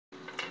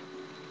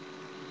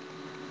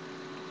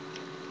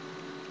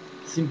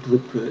Simply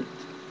put,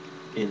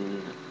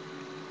 in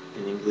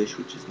English,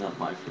 which is not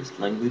my first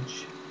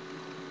language,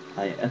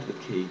 I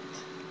advocate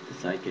the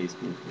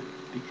Zeitgeist movement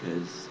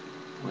because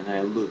when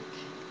I look,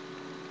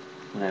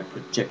 when I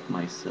project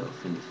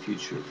myself in the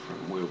future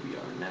from where we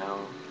are now,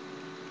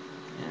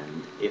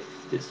 and if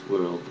this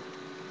world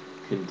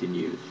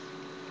continues,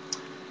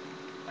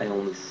 I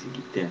only see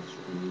death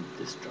and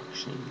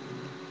destruction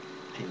and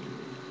pain,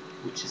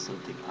 which is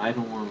something I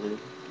don't want to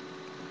live.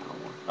 I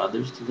don't want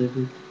others to live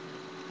it,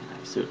 and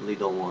I certainly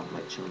don't want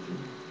my children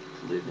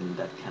to live in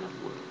that kind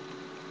of world.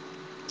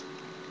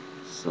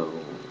 So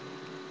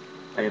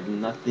I have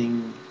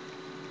nothing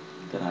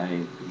that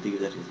I believe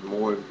that is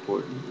more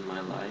important in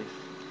my life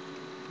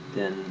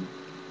than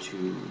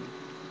to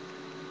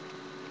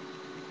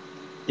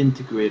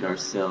integrate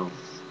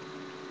ourselves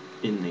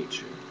in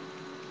nature.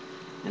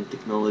 And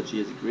technology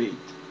is great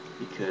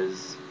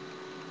because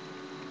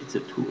it's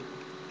a tool.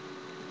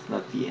 It's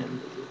not the end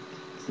of it.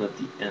 It's not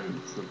the end,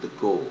 it's not the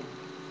goal.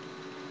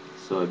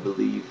 So I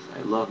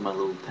love my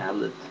little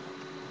tablet.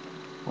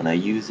 When I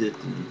use it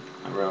and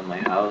I'm around my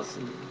house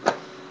and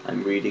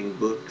I'm reading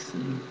books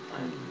and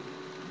I'm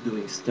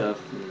doing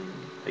stuff, and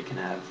I can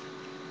have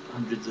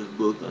hundreds of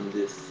books on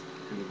this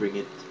and bring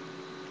it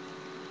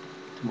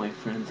to my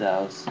friend's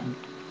house and,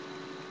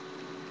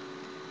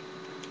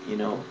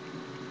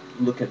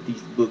 look at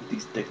these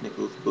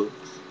technical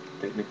books,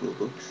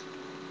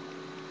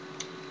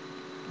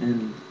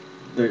 and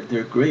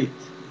they're great.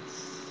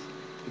 It's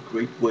a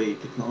great way.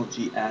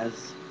 Technology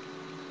as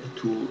a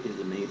tool is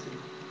amazing,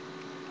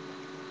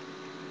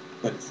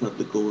 but it's not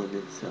the goal in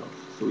itself.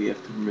 So we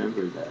have to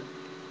remember that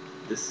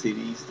the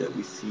cities that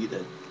we see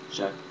that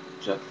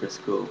Jacques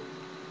Fresco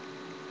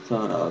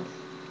thought of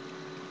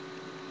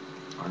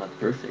are not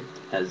perfect,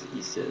 as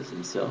he says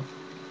himself.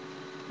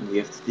 And we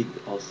have to think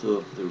also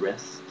of the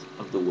rest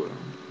of the world,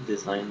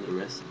 design the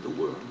rest of the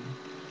world.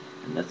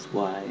 And that's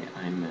why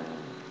I'm a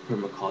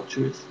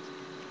permaculturist.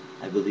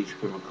 I believe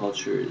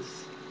permaculture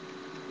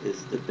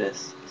is the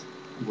best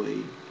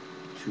way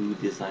to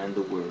design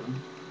the world.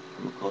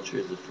 Permaculture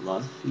is a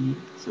philosophy,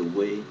 it's a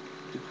way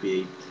to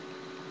create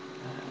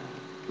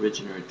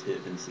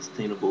regenerative and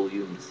sustainable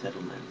human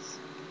settlements.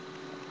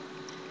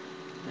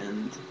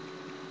 And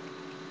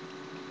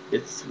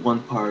it's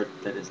one part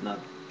that has not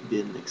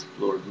been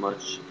explored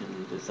much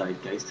in the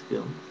Zeitgeist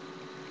film,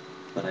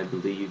 but I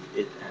believe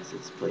it has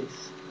its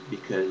place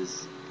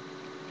because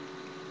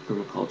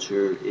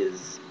permaculture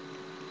is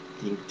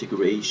the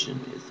integration,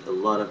 is a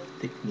lot of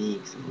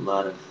techniques and a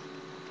lot of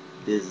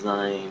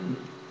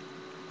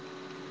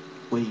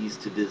ways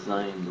to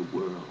design the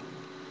world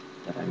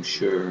that I'm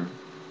sure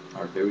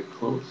are very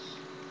close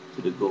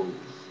to the goals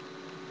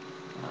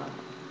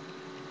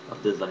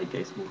of the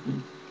Zeitgeist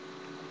movement.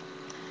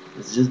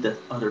 It's just that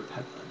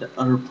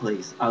other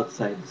place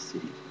outside the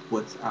city.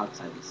 What's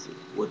outside the city?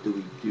 What do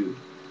we do?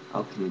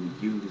 How can we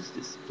use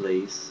this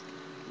place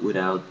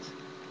without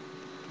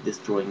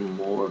destroying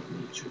more of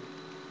nature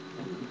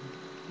and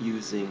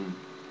using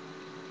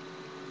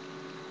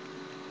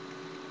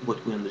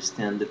what we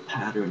understand the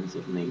patterns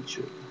of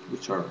nature,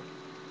 which are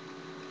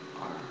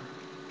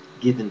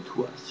given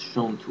to us,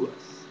 shown to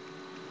us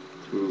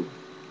through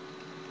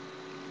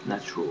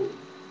natural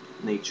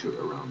nature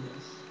around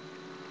us,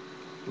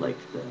 like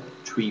the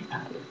tree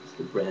patterns,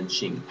 the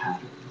branching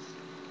patterns.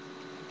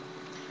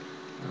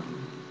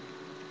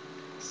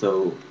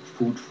 So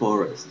food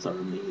forests are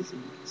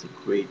amazing. It's a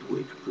great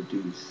way to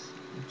produce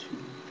and to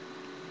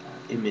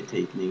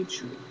imitate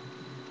nature.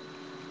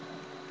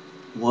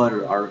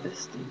 Water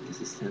harvesting is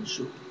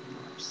essential in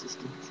our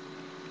systems.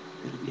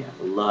 And we have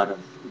a lot of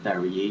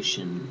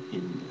variation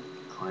in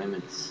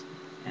climates,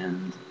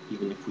 and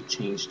even if we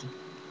changed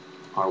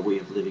our way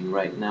of living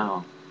right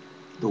now,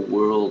 the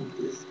world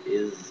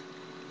is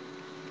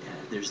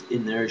there's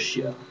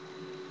inertia.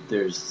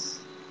 There's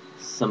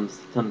some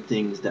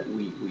things that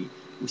we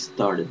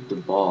started. The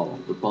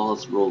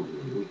ball's rolling,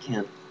 and we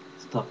can't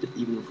stop it.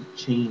 Even if we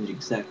change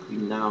exactly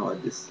now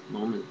at this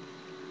moment,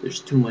 there's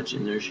too much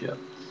inertia.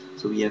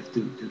 So we have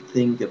to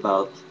think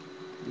about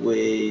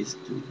ways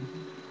to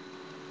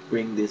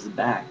bring this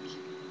back.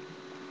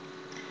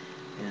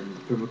 And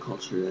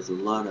permaculture has a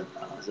lot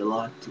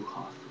to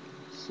offer.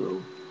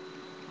 So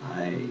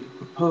I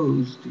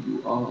propose to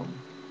you all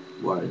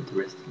who are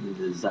interested in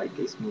the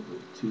Zeitgeist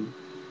movement to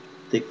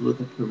take a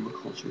look at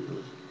permaculture.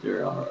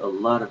 There are a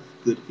lot of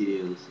good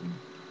videos and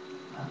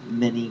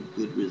many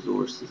good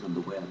resources on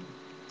the web.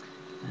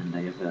 And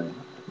I have a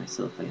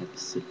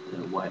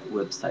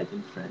website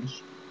in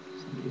French,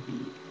 so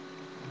maybe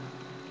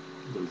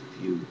those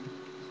of you who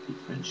speak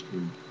French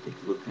can take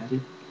a look at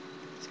it.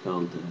 It's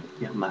called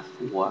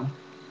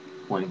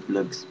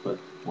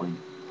permafoi.blogspot.com.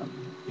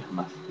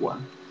 Permafoi,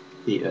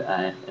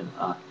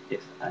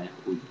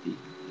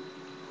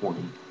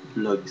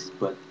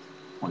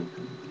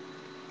 permafoi.blogspot.com.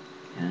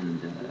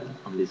 And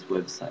on this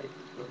website,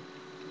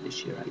 I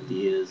share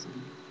ideas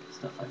and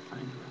stuff I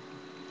find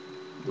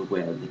on the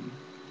web and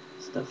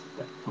stuff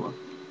that come up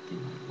in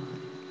my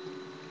mind.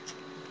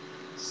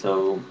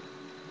 So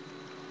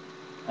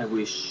I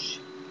wish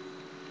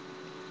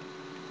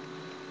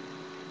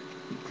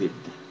could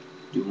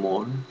do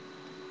more,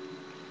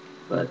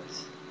 but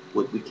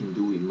what we can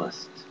do, we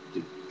must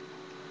do.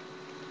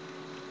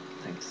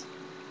 Thanks.